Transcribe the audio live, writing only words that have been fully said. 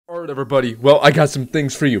Alright everybody, well I got some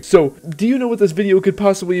things for you. So, do you know what this video could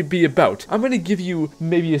possibly be about? I'm gonna give you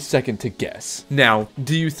maybe a second to guess. Now,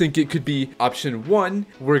 do you think it could be option 1,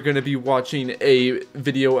 we're gonna be watching a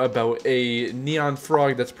video about a neon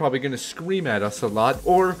frog that's probably gonna scream at us a lot,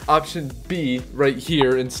 or option B, right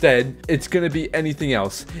here instead, it's gonna be anything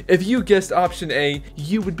else. If you guessed option A,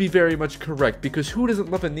 you would be very much correct, because who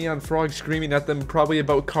doesn't love a neon frog screaming at them probably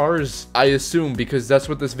about cars, I assume, because that's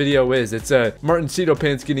what this video is. It's a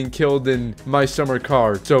Martincitopants getting killed in my summer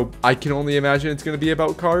car, so I can only imagine it's gonna be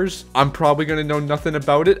about cars. I'm probably gonna know nothing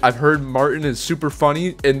about it. I've heard Martin is super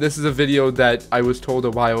funny, and this is a video that I was told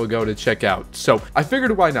a while ago to check out, so I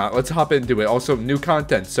figured why not. Let's hop into it. Also, new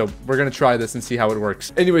content, so we're gonna try this and see how it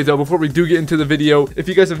works. Anyway though, before we do get into the video, if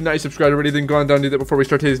you guys have not subscribed already, then go on down and do that before we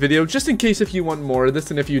start today's video, just in case if you want more of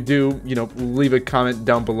this, and if you do, you know, leave a comment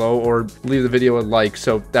down below or leave the video a like,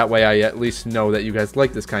 so that way I at least know that you guys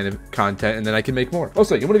like this kind of content, and then I can make more.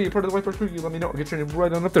 Also, you want to be a part of the White Box crew, you let me know. I'll get your name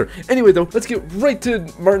right on up there. Anyway though, let's get right to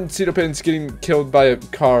Martincitopants getting killed by a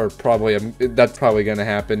car, probably. That's probably gonna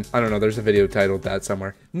happen. I don't know, there's a video titled that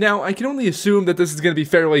somewhere. Now, I can only assume that this is gonna be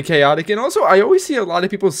fairly chaotic, and also, I always see a lot of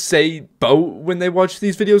people say boat when they watch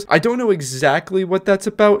these videos. I don't know exactly what that's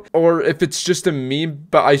about, or if it's just a meme,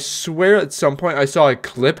 but I swear at some point I saw a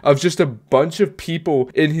clip of just a bunch of people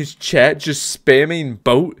in his chat just spamming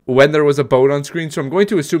boat when there was a boat on screen, so I'm going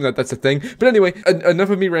to assume that that's a thing. But anyway, enough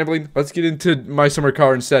of me rambling. Let's get into my summer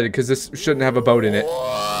car instead, because this shouldn't have a boat in it.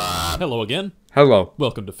 Hello again. Hello.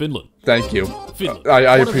 Welcome to Finland. Thank you. Finland.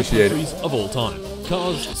 I one appreciate of the countries of all time.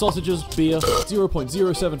 Cars, sausages, beer,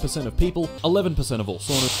 0.07% of people, 11% of all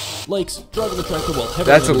saunas, lakes, driving the tractor while heavily.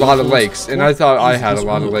 That's a lot of lakes, and I thought I had a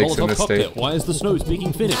lot of lakes in this state. Why is the snow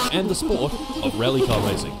speaking Finnish? And the sport of rally car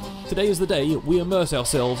racing. Today is the day we immerse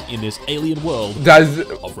ourselves in this alien world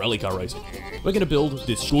of rally car racing. We're gonna build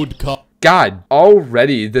this good car. God,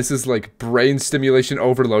 already this is like brain stimulation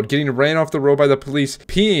overload. Getting ran off the road by the police,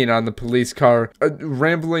 peeing on the police car,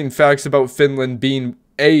 rambling facts about Finland being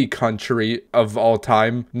a country of all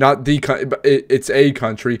time, not the country, but it's a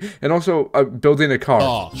country, and also building a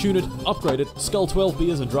car. Tune it, upgrade it, scull 12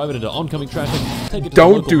 beers and drive it into oncoming traffic, take it to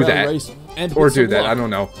Don't do that, race, and or do that, I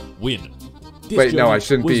don't know. Win. This Wait, no, I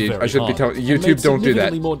shouldn't be telling YouTube, don't do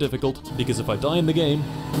that. More difficult, because if I die in the game,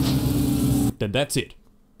 then that's it.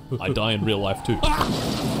 I die in real life too.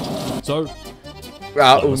 So,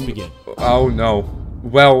 let's begin. Oh no.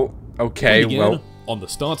 Well, okay, well. On the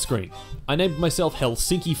start screen, I named myself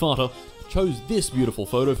Helsinki Fata, chose this beautiful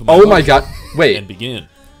photo for my Oh my god, wait. And began.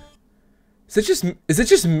 Is it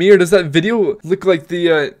just me, or does that video look like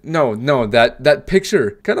the, no, that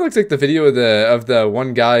picture kind of looks like the video of the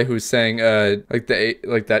one guy who's saying, like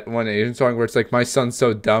that one Asian song where it's like, my son's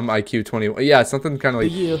so dumb, IQ 21. Yeah, something kind of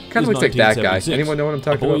looks like that guy. Anyone know what I'm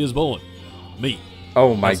talking about? A boy is born. Me.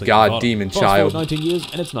 Oh my god, demon child. 19 years,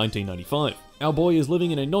 and it's 1995. Our boy is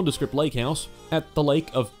living in a nondescript lake house at the lake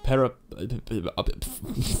of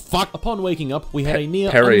Fuck. Upon waking up, we had a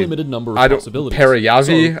near unlimited number of possibilities.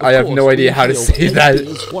 Parayavi? I have no idea how to say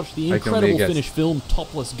that. Watched the incredible Finnish film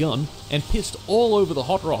Topless Gun and pissed all over the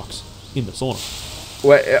hot rocks in the sauna.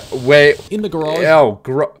 Wait. In the garage. Oh,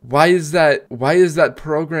 why is that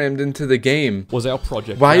programmed into the game? Was our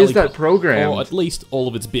project. Why is that programmed? Or at least all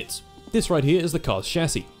of its bits. This right here is the car's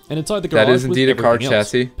chassis. And inside the garage that is indeed a car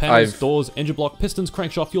chassis. Panels, doors, engine block, pistons,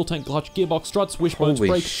 crankshaft, fuel tank, clutch, gearbox, struts, wishbones,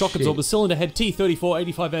 brakes, shock absorber, cylinder head,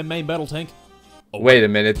 T-34-85M main battle tank. Oh, wait a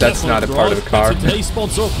minute, that's not a part of the car. Today's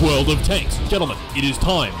sponsor, World of Tanks. Gentlemen, it is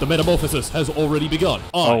time. The metamorphosis has already begun.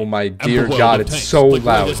 Oh my dear god, it's so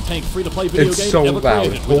loud. It's so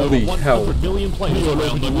loud. Holy hell.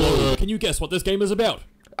 Can you guess what this game is about?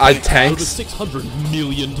 Tanks? Over 600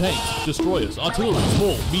 million tanks, destroyers, artillery,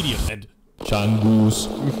 small, medium, and Changus.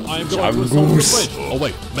 I am going to assault the French. Oh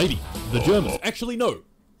wait, maybe. The Germans. Actually, no.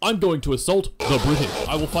 I'm going to assault the British.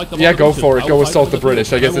 I will fight them. Yeah, go for it. Go assault the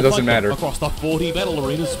British. I guess it doesn't matter. Across the 40 battle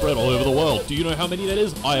arenas spread all over the world. Do you know how many that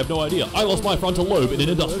is? I have no idea. I lost my frontal lobe in an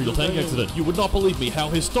industrial tank accident. You would not believe me how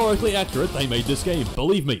historically accurate they made this game.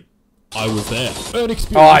 Believe me. I was there. Earn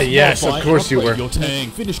experience. Ah, yes, of course you were. Your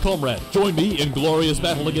tank. Finnish comrade. Join me in glorious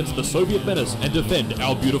battle against the Soviet menace and defend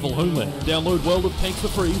our beautiful homeland. Download World of Tanks for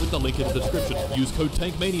free with the link in the description. Use code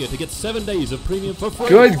TANKMANIA to get 7 days of premium for free.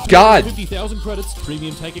 Good God. 50,000 credits,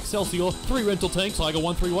 premium tank Excelsior, 3 rental tanks, Tiger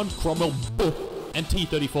 131, Cromwell, and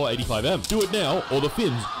T-34-85M. Do it now, or the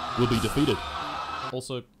Finns will be defeated.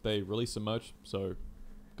 Also, they release some merch, so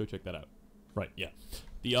go check that out. Right, yeah.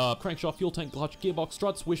 The crankshaft, fuel tank, clutch, gearbox,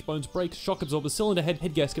 struts, wishbones, brakes, shock absorber, cylinder head,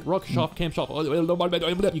 head gasket, rock shaft,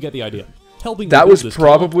 camshaft. You get the idea. That was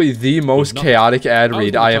probably the most chaotic ad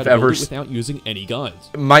read I have ever seen. Without using any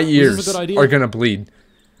guides. My ears are gonna bleed.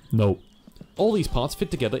 No. All these parts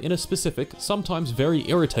fit together in a specific, sometimes very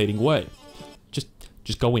irritating way.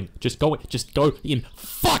 Just go in. Just go in. Just go in.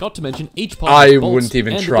 Fuck! Not to mention, each part I has bolts, wouldn't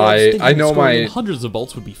even and try. I know my... hundreds of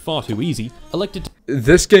bolts would be far too easy.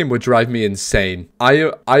 This game would drive me insane.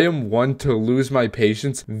 I am one to lose my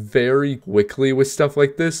patience very quickly with stuff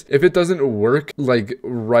like this. If it doesn't work, like,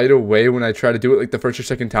 right away when I try to do it, like, the first or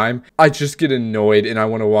second time, I just get annoyed and I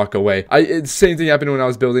want to walk away. Same thing happened when I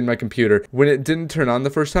was building my computer. When it didn't turn on the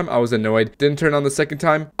first time, I was annoyed. Didn't turn on the second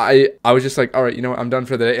time, I was just like, alright, you know what, I'm done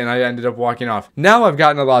for the day, and I ended up walking off. Now I've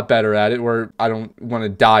gotten a lot better at it, where I don't want to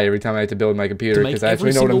die every time I have to build my computer, because I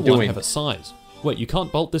actually know what I'm doing. Have a size. Wait, you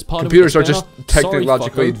can't bolt this part Computers of it with a are spanner? just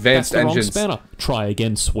technologically advanced that's the engines. Wrong spanner. Try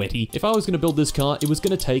again, sweaty. If I was going to build this car, it was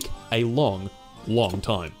going to take a long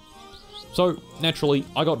time. So, naturally,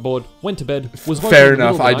 I got bored, went to bed, was fair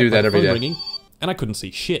enough, I do that every day. Ringing, and I couldn't see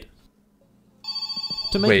shit.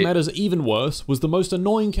 To make matters even worse was the most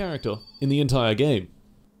annoying character in the entire game.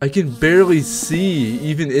 I can barely see,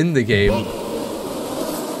 even in the game.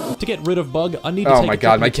 To get rid of Bug, I need to take my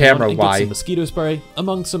god, my camera, why? Some mosquito spray,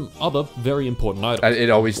 among some other very important items.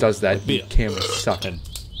 It always does that. Beer, camera sucks. And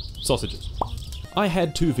sausages. I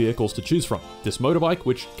had two vehicles to choose from. This motorbike,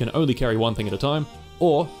 which can only carry one thing at a time,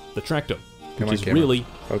 or the tractor, which is really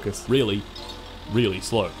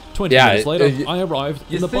slow. 20 minutes later, I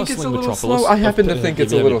arrived in the bustling metropolis. I happen to think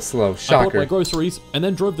it's a little slow. Shocker. I bought my groceries and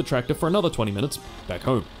then drove the tractor for another 20 minutes back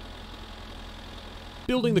home.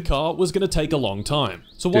 Building the car was going to take a long time,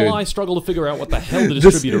 so while I struggle to figure out what the hell the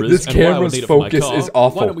distributor is and why I would need it for my car, is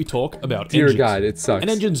awful. why don't we talk about engines? Dear God, it sucks. An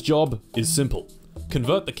engine's job is simple.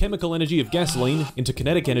 Convert the chemical energy of gasoline into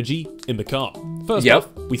kinetic energy in the car. First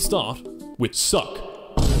off, we start with suck,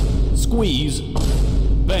 squeeze,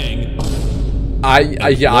 bang.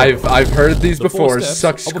 I've heard these before.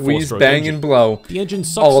 Suck, squeeze, bang, and blow. The engine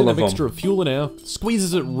sucks in a mixture of fuel and air,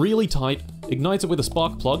 squeezes it really tight, ignites it with a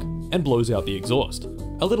spark plug, and blows out the exhaust.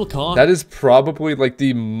 A little car. That is probably like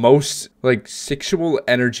the most like sexual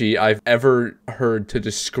energy I've ever heard to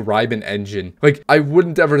describe an engine. Like, I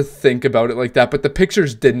wouldn't ever think about it like that, but the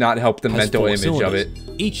pictures did not help the mental image of it.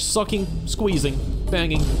 Each sucking, squeezing,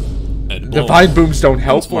 banging, and blowing. The vine booms don't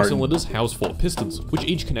help, These four Martin. cylinders house four pistons, which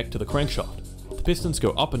each connect to the crankshaft. The pistons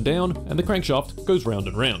go up and down, and the crankshaft goes round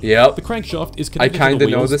and round. Yep. The crankshaft is connected I to the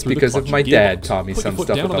kinda know this because of my dad taught me Put your some foot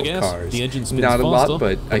stuff down on the about gas, cars. The engine spins Not a faster, lot,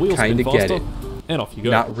 but the I wheels spin kinda get faster, it. And off you go.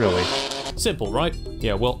 Not really. Simple, right?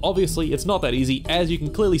 Yeah, well, obviously it's not that easy, as you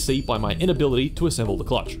can clearly see by my inability to assemble the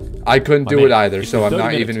clutch. I couldn't do it either, so I'm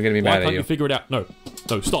not even gonna be mad at Why can't you. you figure it out? No,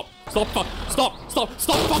 stop fucking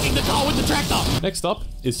the car with the tractor! Next up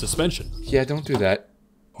is suspension. Yeah, don't do that.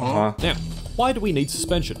 Now, why do we need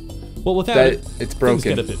suspension? Well, without it, it's broken.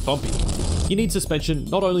 Things get a bit bumpy. You need suspension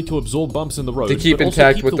not only to absorb bumps in the road, To keep but also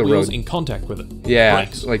intact keep with the the wheels road. in contact with it. Yeah,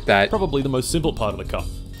 Brakes. like that. Probably the most simple part of the car.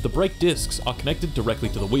 The brake discs are connected directly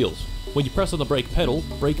to the wheels. When you press on the brake pedal,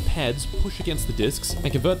 brake pads push against the discs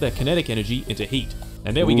and convert their kinetic energy into heat.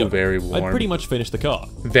 And there we go. Very warm. I'd pretty much finished the car.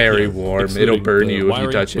 Very warm. It'll burn you if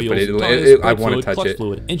you touch it, but I want to touch clutch it.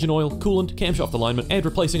 fluid, engine oil, coolant, camshaft alignment, and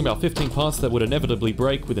replacing about 15 parts that would inevitably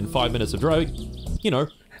break within 5 minutes of driving. You know.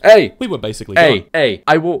 Hey! We were basically done. Hey,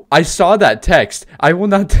 I saw that text. I will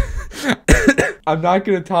not... I'm not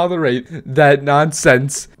gonna tolerate that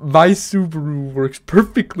nonsense. My Subaru works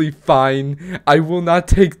perfectly fine. I will not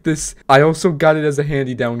take this. I also got it as a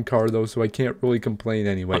hand-me-down car, though, so I can't really complain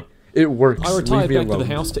anyway. It works. I retired back alone. to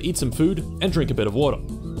the house to eat some food and drink a bit of water.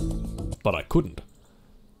 But I couldn't.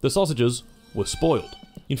 The sausages were spoiled.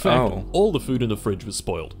 In fact, all the food in the fridge was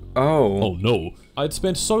spoiled. Oh no. I had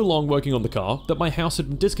spent so long working on the car that my house had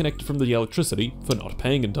been disconnected from the electricity for not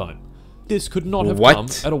paying in time. This could not have come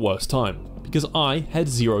at a worse time, because I had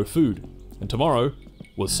zero food, and tomorrow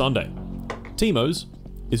was Sunday. Timo's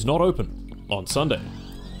is not open on Sunday.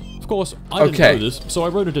 Of course, I didn't know this, so I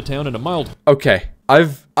rode into town in a mild...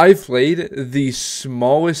 I've played the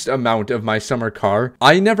smallest amount of my summer car.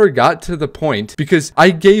 I never got to the point because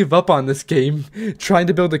I gave up on this game trying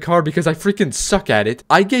to build a car because I freaking suck at it.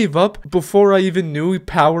 I gave up before I even knew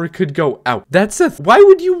power could go out. Why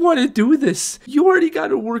would you want to do this? You already got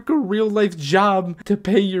to work a real life job to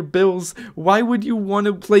pay your bills. Why would you want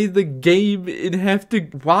to play the game and have to,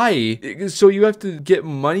 why? So you have to get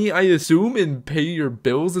money, I assume, and pay your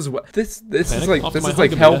bills as well. This is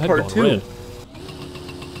like Hell Part 2.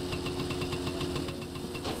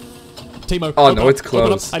 Timo, oh no, it's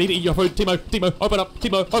closed. I need to eat your food. Timo, open up.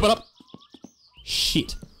 Timo, open up.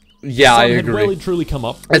 Shit. Yeah, I agree. Had well and truly come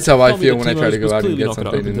up. That's how I feel when I try to go out and get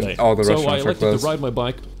something and all the restaurants are closed. So I elected to ride my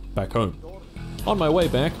bike back home. On my way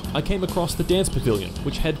back, I came across the dance pavilion,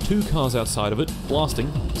 which had two cars outside of it, blasting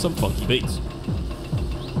some funky beats.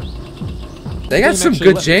 They got some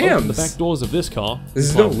good jams. The back doors of this car.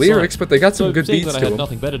 There's no lyrics, but they got some good beats that I to had them.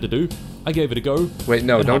 nothing better to do, I gave it a go. Wait,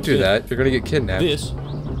 no, don't do that. You're gonna get kidnapped. This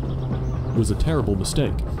was a terrible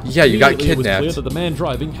mistake. Yeah, you got Immediately, kidnapped. It was clear that the man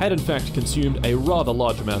driving had in fact consumed a rather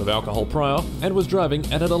large amount of alcohol prior and was driving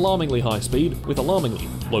at an alarmingly high speed with alarmingly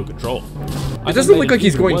low control. It doesn't look like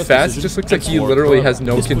he's going fast, it just looks like he literally has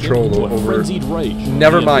no control over...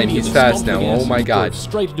 Never mind, he's fast now, oh my god.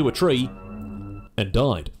 Straight into a tree and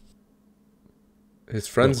died. His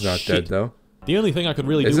friend's not dead though. The only thing I could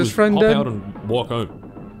really do was hop out and walk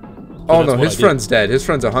home. Oh no, his friend's dead. His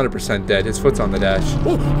friend's 100% dead. His foot's on the dash.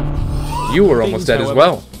 You were almost dead as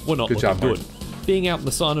well. Good job, Mark. Being out in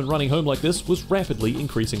the sun and running home like this was rapidly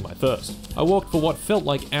increasing my thirst. I walked for what felt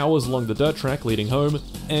like hours along the dirt track leading home,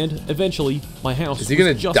 and eventually, my house was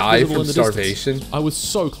just die visible from in the starvation? distance. I was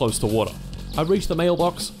so close to water. I reached the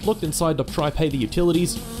mailbox, looked inside to try pay the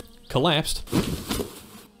utilities, collapsed.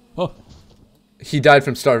 Oh. He died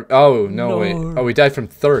from Oh, no, wait. Oh, he died from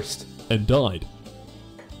thirst. And died.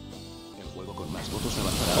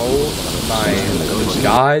 Oh my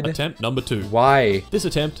god. Attempt number 2. Why? This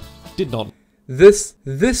attempt did not. This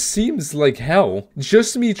seems like hell.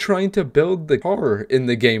 Just me trying to build the car in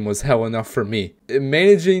the game was hell enough for me.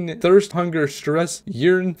 Managing thirst, hunger, stress,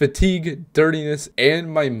 urine, fatigue, dirtiness,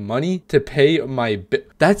 and my money to pay my bill.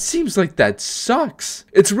 That seems like that sucks.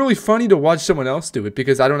 It's really funny to watch someone else do it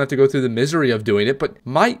because I don't have to go through the misery of doing it, but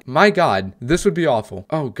my god, this would be awful.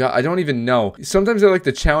 Oh god, I don't even know. Sometimes I like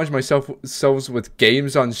to challenge myself with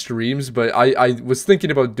games on streams, but I was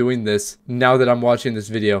thinking about doing this now that I'm watching this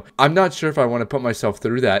video. I'm not sure if I want to put myself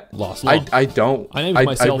through that. I don't. I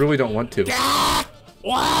really don't want to.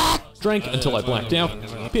 Drank until I blacked out,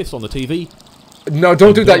 pissed on the TV. No,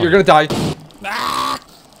 don't do that, you're gonna die.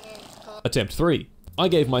 Attempt 3. I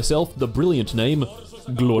gave myself the brilliant name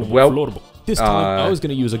Glorbo. This time, I was going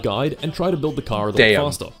to use a guide and try to build the car a little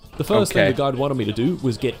faster. The first thing the guide wanted me to do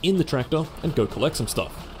was get in the tractor and go collect some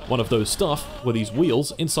stuff. One of those stuff were these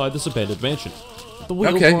wheels inside this abandoned mansion. The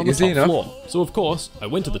wheels were on the top floor, so of course, I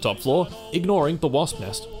went to the top floor, ignoring the wasp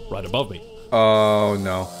nest right above me. Oh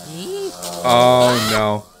no. Oh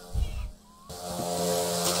no.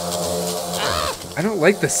 I don't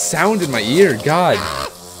like the sound in my ear, god.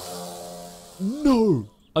 No!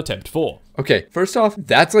 Attempt 4. Okay, first off,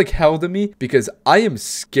 that's like hell to me because I am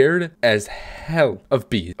scared as hell of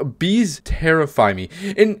bees. Bees terrify me.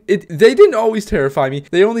 And they didn't always terrify me.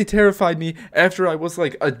 They only terrified me after I was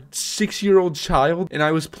like a 6-year-old child and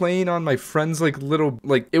I was playing on my friend's like little,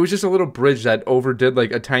 it was just a little bridge that overdid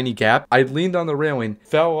like a tiny gap. I leaned on the railing,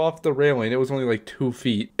 fell off the railing. It was only like 2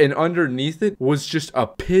 feet. And underneath it was just a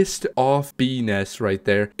pissed off bee nest right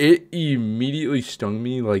there. It immediately stung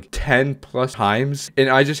me like 10 plus times. And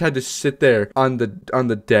I just had to sit there on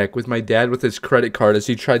the deck with my dad with his credit card as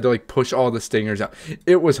he tried to like push all the stingers out.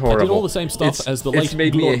 It was horrible. I did all the same stuff as the late It's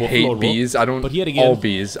made me hate bees. I don't all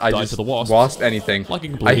bees. I just wasp anything.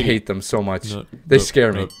 I hate them so much. They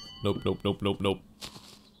scare me. Nope.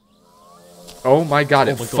 Oh my god,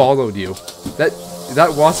 it followed you.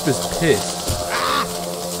 That wasp is pissed.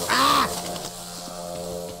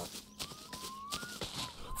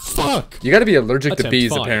 Fuck! You gotta be allergic to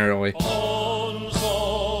bees apparently.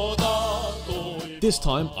 This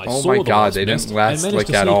time, I saw my god, they didn't last and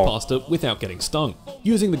managed to at sneak all. past it without getting stung.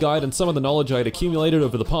 Using the guide and some of the knowledge I had accumulated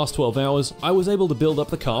over the past 12 hours, I was able to build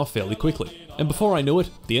up the car fairly quickly. And before I knew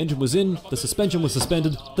it, the engine was in, the suspension was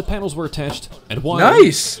suspended, the panels were attached, and wired.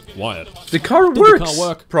 Nice! Wired. The car works! Did the car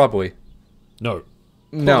work? Probably. No.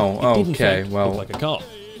 No, okay, well. Look like a car.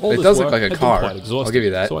 It does look like a car. I'll give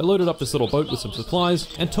you that. So I loaded up this little boat with some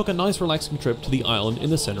supplies and took a nice relaxing trip to the island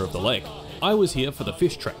in the center of the lake. I was here for the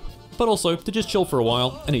fish trap, but also to just chill for a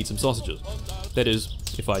while and eat some sausages. That is,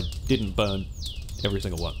 if I didn't burn every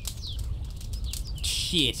single one.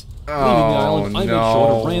 Shit. Leaving the island, I made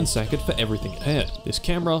sure to ransack it for everything it had. This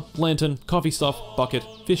camera, lantern, coffee stuff, bucket,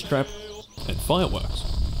 fish trap, and fireworks.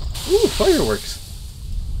 Ooh, fireworks.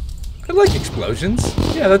 I like explosions.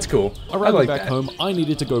 Yeah, that's cool. Arriving back home, I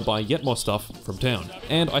needed to go buy yet more stuff from town,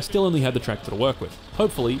 and I still only had the tractor to work with.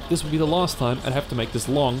 Hopefully, this would be the last time I'd have to make this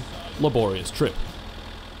long, laborious trip.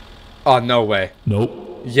 Oh, no way.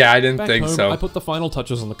 Nope. Yeah, I didn't think home, so. I put the final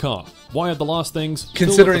touches on the car, wired the last things.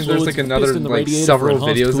 Considering there's like another several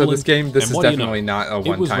videos of this game, this is definitely not a one-time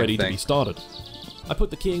thing. It was ready to be started. I put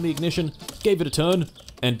the key in the ignition, gave it a turn,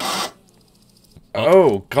 and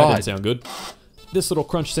oh god, that didn't sound good. This little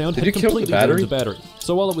crunch sound had completely drained the battery.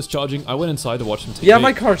 So while it was charging, I went inside to watch some TV. Yeah,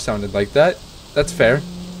 my car sounded like that. That's fair.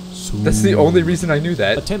 That's the only reason I knew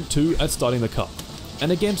that. Attempt 2 at starting the car,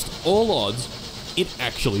 and against all odds, it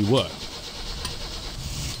actually worked.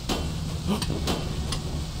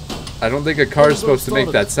 I don't think a car is supposed to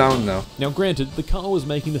make that sound, though. Now granted, the car was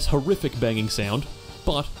making this horrific banging sound,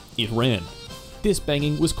 but it ran. This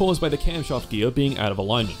banging was caused by the camshaft gear being out of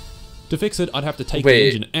alignment. To fix it, I'd have to take the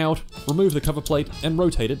engine out, remove the cover plate, and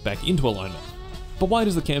rotate it back into alignment. But why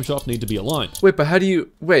does the camshaft need to be aligned? Wait, but how do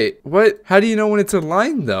you... Wait, what? How do you know when it's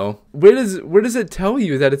aligned, though? Where does it tell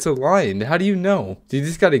you that it's aligned? How do you know? Do you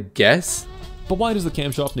just gotta guess? But why does the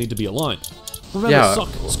camshaft need to be aligned? Remember, Yeah. suck,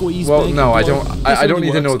 squeeze, Well, bang, no, and I blow? don't- This I don't only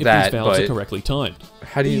need to know works if that, these valves but- are correctly timed.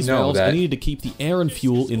 How do you These know valves that? are needed to keep the air and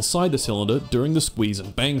fuel inside the cylinder during the squeeze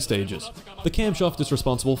and bang stages. The camshaft is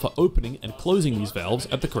responsible for opening and closing these valves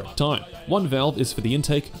at the correct time. One valve is for the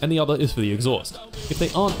intake and the other is for the exhaust. If they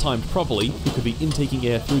aren't timed properly, it could be intaking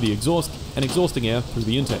air through the exhaust and exhausting air through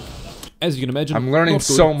the intake. As you can imagine, I'm learning not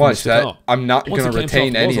good so for much Mr. that Car. I'm not Once gonna the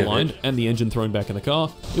retain camshaft any was of aligned it. and the engine thrown back in the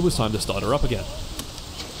car, it was time to start her up again.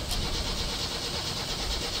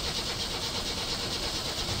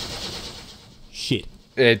 Shit.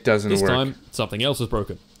 It doesn't This work. time, something else was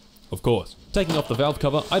broken. Of course. Taking off the valve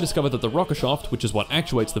cover, I discovered that the rocker shaft, which is what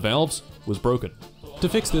actuates the valves, was broken. To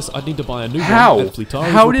fix this, I'd need to buy a new How? one at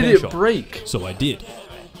Fleetari's How did repair it shop. break? So I did,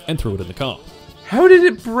 and threw it in the car. How did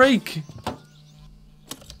it break?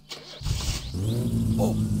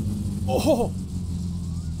 Oh,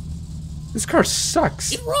 This car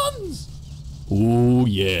sucks. it runs! Ooh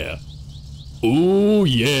yeah. Ooh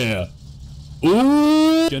yeah.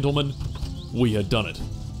 Ooh! Gentlemen, we had done it.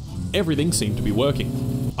 Everything seemed to be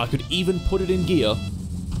working. I could even put it in gear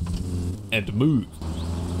and move.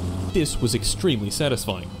 This was extremely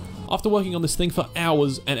satisfying. After working on this thing for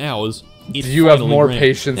hours and hours, it You have finally more ran.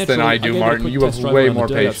 patience than Naturally, I do, gave it a Martin. quick You test have drive way around the more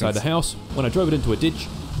dirt outside patience. the house when I drove it into a ditch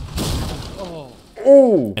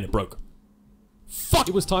Oh! and it broke. Fuck!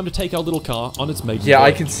 It was time to take our little car on its maiden Yeah,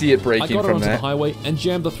 I voyage. can see it I breaking got it from onto the that. highway and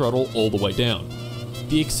jammed the throttle all the way down.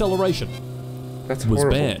 The acceleration That's was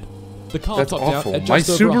horrible. bad. The car That's topped awful. out at My just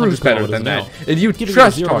over 100 Subaru's better kilometers than an that. hour, And you giving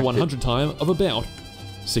trash me a 0 to talked 100 it. time of about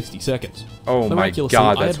 60 seconds. Oh my Miraculously,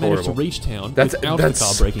 god, I that's had managed horrible. to reach town That's without the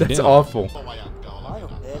car breaking that's down. awful.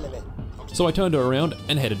 So I turned her around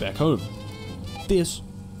and headed back home. This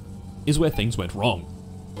is where things went wrong.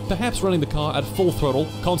 Perhaps running the car at full throttle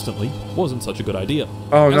constantly wasn't such a good idea.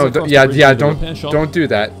 Oh As I no, crossed yeah, the bridge yeah, into the repair shop, don't do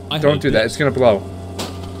that. I Don't heard do that. this. It's gonna blow.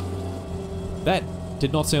 That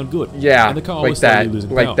did not sound good. Yeah, and the car like was slowly that, losing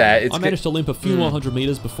like power. that. It's I managed to limp a few more hundred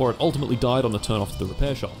meters before it ultimately died on the turn off to the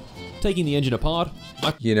repair shop. Taking the engine apart,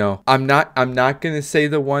 You know, I'm not gonna say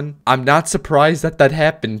the one. I'm not surprised that that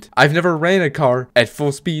happened. I've never ran a car at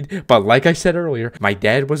full speed, but like I said earlier, my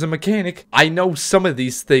dad was a mechanic. I know some of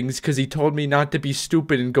these things because he told me not to be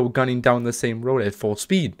stupid and go gunning down the same road at full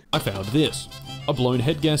speed. I found this. A blown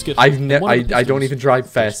head gasket. I and one of the don't pistons even drive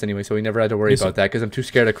fast anyway, so we never had to worry Listen. about that because I'm too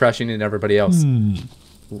scared of crashing into everybody else.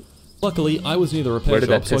 Luckily, I was near the Where repair did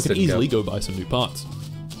shop, that so I could piston easily go buy some new parts.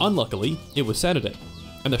 Unluckily, it was Saturday,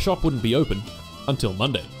 and the shop wouldn't be open until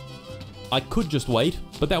Monday. I could just wait,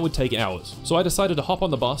 but that would take hours, so I decided to hop on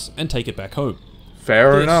the bus and take it back home.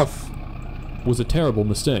 Fair This enough. Was a terrible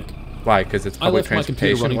mistake. Why? Because it's I public left my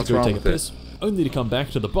computer transportation. running What's to go wrong take a with it? piss, only to come back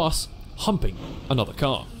to the bus, humping another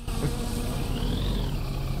car.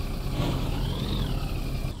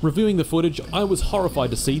 Reviewing the footage, I was horrified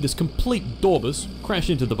to see this complete Dorbus crash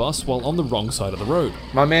into the bus while on the wrong side of the road.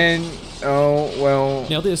 My man. Oh well.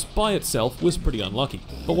 Now this, by itself, was pretty unlucky.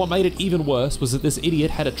 But what made it even worse was that this idiot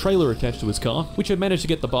had a trailer attached to his car, which had managed to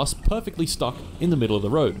get the bus perfectly stuck in the middle of the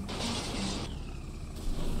road.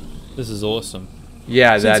 This is awesome.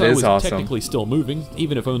 Yeah, Since that I is was awesome. technically still moving,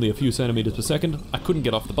 even if only a few centimeters per second, I couldn't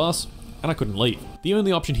get off the bus, and I couldn't leave. The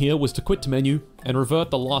only option here was to quit to menu and revert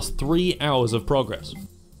the last 3 hours of progress.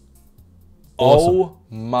 Oh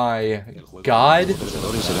my god.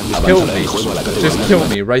 Kill me. Just kill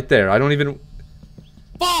me right there. I don't even...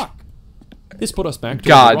 Fuck! This put us back to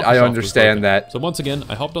God, where the rocker I shaft was understand broken. that. So once again,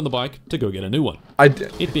 I hopped on the bike to go get a new one.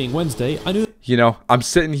 It being Wednesday, I knew... You know, I'm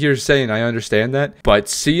sitting here saying I understand that, but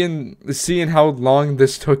seeing how long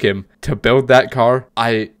this took him to build that car,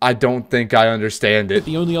 I don't think I understand it.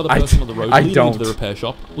 The only other person on the road I leading don't. into the repair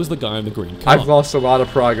shop was the guy in the green car. I've lost a lot of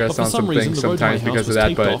progress But for on some some reason, things the road to my sometimes house because was of that,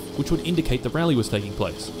 taped but off, which would indicate the rally was taking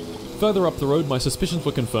place. Further up the road, my suspicions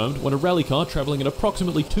were confirmed when a rally car travelling at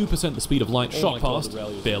approximately 2% the speed of light shot past,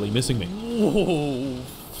 barely missing me. Whoa.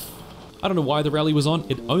 I don't know why the rally was on.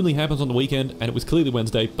 It only happens on the weekend, and it was clearly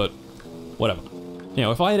Wednesday, but whatever. Now,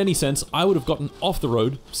 if I had any sense, I would have gotten off the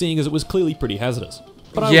road, seeing as it was clearly pretty hazardous.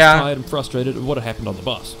 But I was tired and frustrated at what had happened on the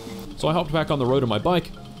bus. So I hopped back on the road on my bike,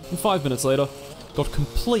 and 5 minutes later, got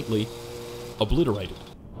completely obliterated.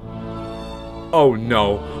 Oh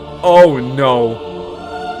no. Oh no.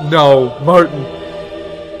 No, Martin.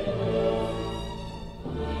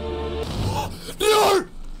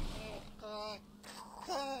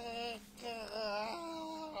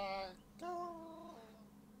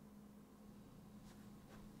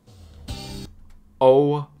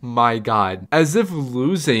 Oh my god. As if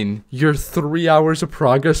losing your 3 hours of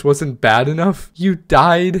progress wasn't bad enough. You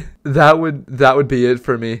died. That would be it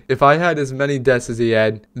for me. If I had as many deaths as he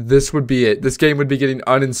had, this would be it. This game would be getting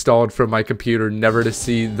uninstalled from my computer, never to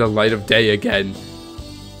see the light of day again.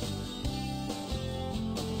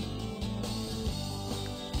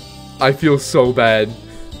 I feel so bad.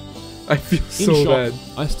 I feel so bad.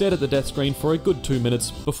 I stared at the death screen for a good 2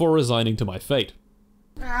 minutes before resigning to my fate.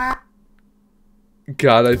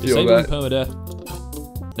 God, I feel that.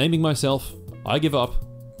 Permadeath. Naming myself, I give up.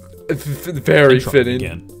 Very fitting.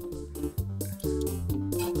 Again.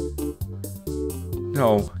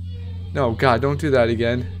 No. No, God, don't do that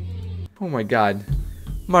again. Oh my God.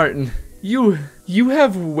 Martin, you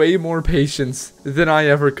have way more patience than I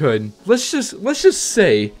ever could. Let's just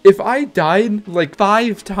say, if I died like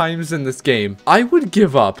 5 times in this game, I would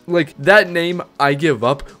give up. Like, that name, I give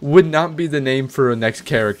up, would not be the name for a next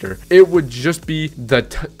character. It would just be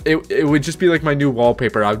it would just be like my new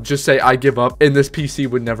wallpaper. I would just say I give up, and this PC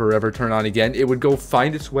would never ever turn on again. It would go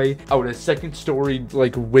find its way out a second story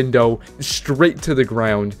like window straight to the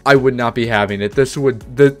ground. I would not be having it. This would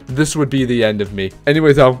be the end of me.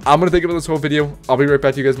 Anyway, though, I'm gonna think about this whole video. I'll be right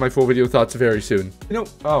back to you guys my full video thoughts very soon. You know,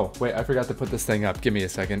 oh, wait, I forgot to put this thing up. Give me a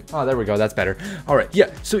second. Oh, there we go. That's better. All right. Yeah.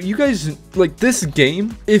 So you guys, like, this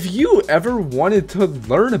game, if you ever wanted to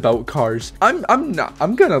learn about cars, I'm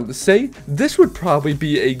gonna say this would probably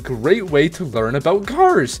be a great way to learn about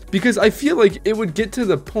cars, because I feel like it would get to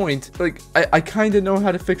the point, like, I kind of know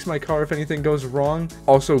how to fix my car if anything goes wrong.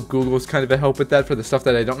 Also, Google's kind of a help with that for the stuff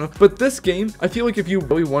that I don't know. But this game, I feel like if you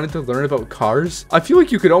really wanted to learn about cars, I feel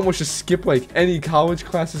like you could almost just skip like any college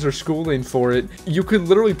classes or schooling for it. You could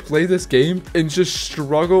literally play this game and just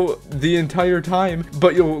struggle the entire time,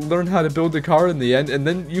 but you'll learn how to build the car in the end, and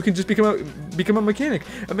then you can just become a mechanic.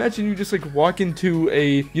 Imagine you just like walk into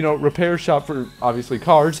a, you know, repair shop for obviously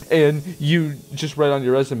cars, and you just write on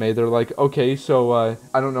your resume, they're like, okay, so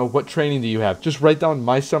I don't know, what training do you have? Just write down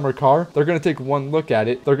my summer car. They're gonna take one look at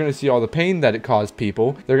it. They're gonna see all the pain that it caused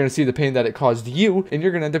people. They're gonna see the pain that it caused you, and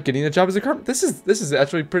you're gonna end up getting a job as a car. This is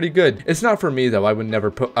actually pretty good. It's not for me though. I would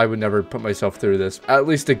never put myself through this, at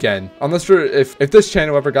least again. Unless if this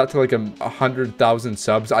channel ever got to like 100,000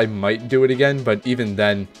 subs, I might do it again, but even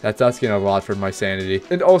then, that's asking a lot for my sanity.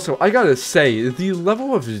 And also, I gotta say, the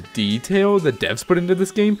level of detail the devs put into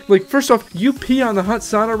this game, like, first off, you pee on the hot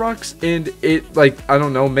sauna rocks, and it, like, I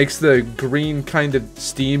don't know, makes the green kind of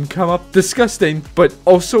steam come up. Disgusting, but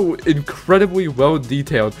also incredibly well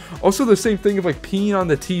detailed. Also, the same thing of, like, peeing on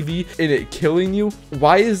the TV and it killing you.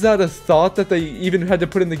 Why is that a thought that they even had to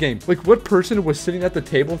put in the game? Like, what person was sitting at the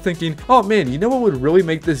table thinking, oh man, you know what would really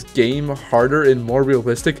make this game harder and more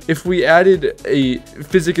realistic? If we added a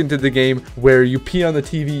physics into the game where you pee on the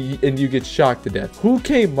TV and you get shocked to death. Who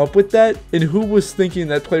came up with that, and who was thinking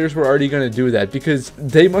that players were already going to do that? Because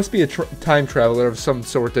they must be a time traveler of some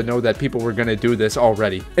sort to know that people were going to do this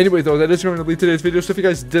already. Anyway, though, that is going to leave today's video. So if you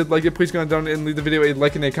guys did like it, please go down and leave the video a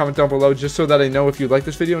like and a comment down below, just so that I know if you like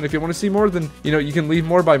this video. And if you want to see more, then, you know, you can leave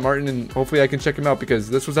more by Martin, and hopefully I can check him out, because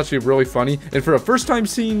this was actually really funny. And for a first time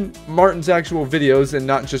seeing Martin's actual videos and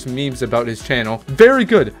not just memes about his channel, very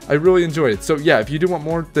good. I really enjoyed it. So yeah, if you do want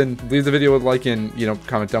more, then leave the video a like and, you know,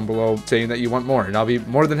 comment down below saying that you want more, and I'll be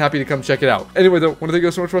more than happy to come check it out. Anyway, though, I want to thank you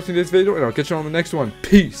guys so much for watching today's video, and I'll catch you on the next one.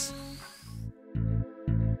 Peace.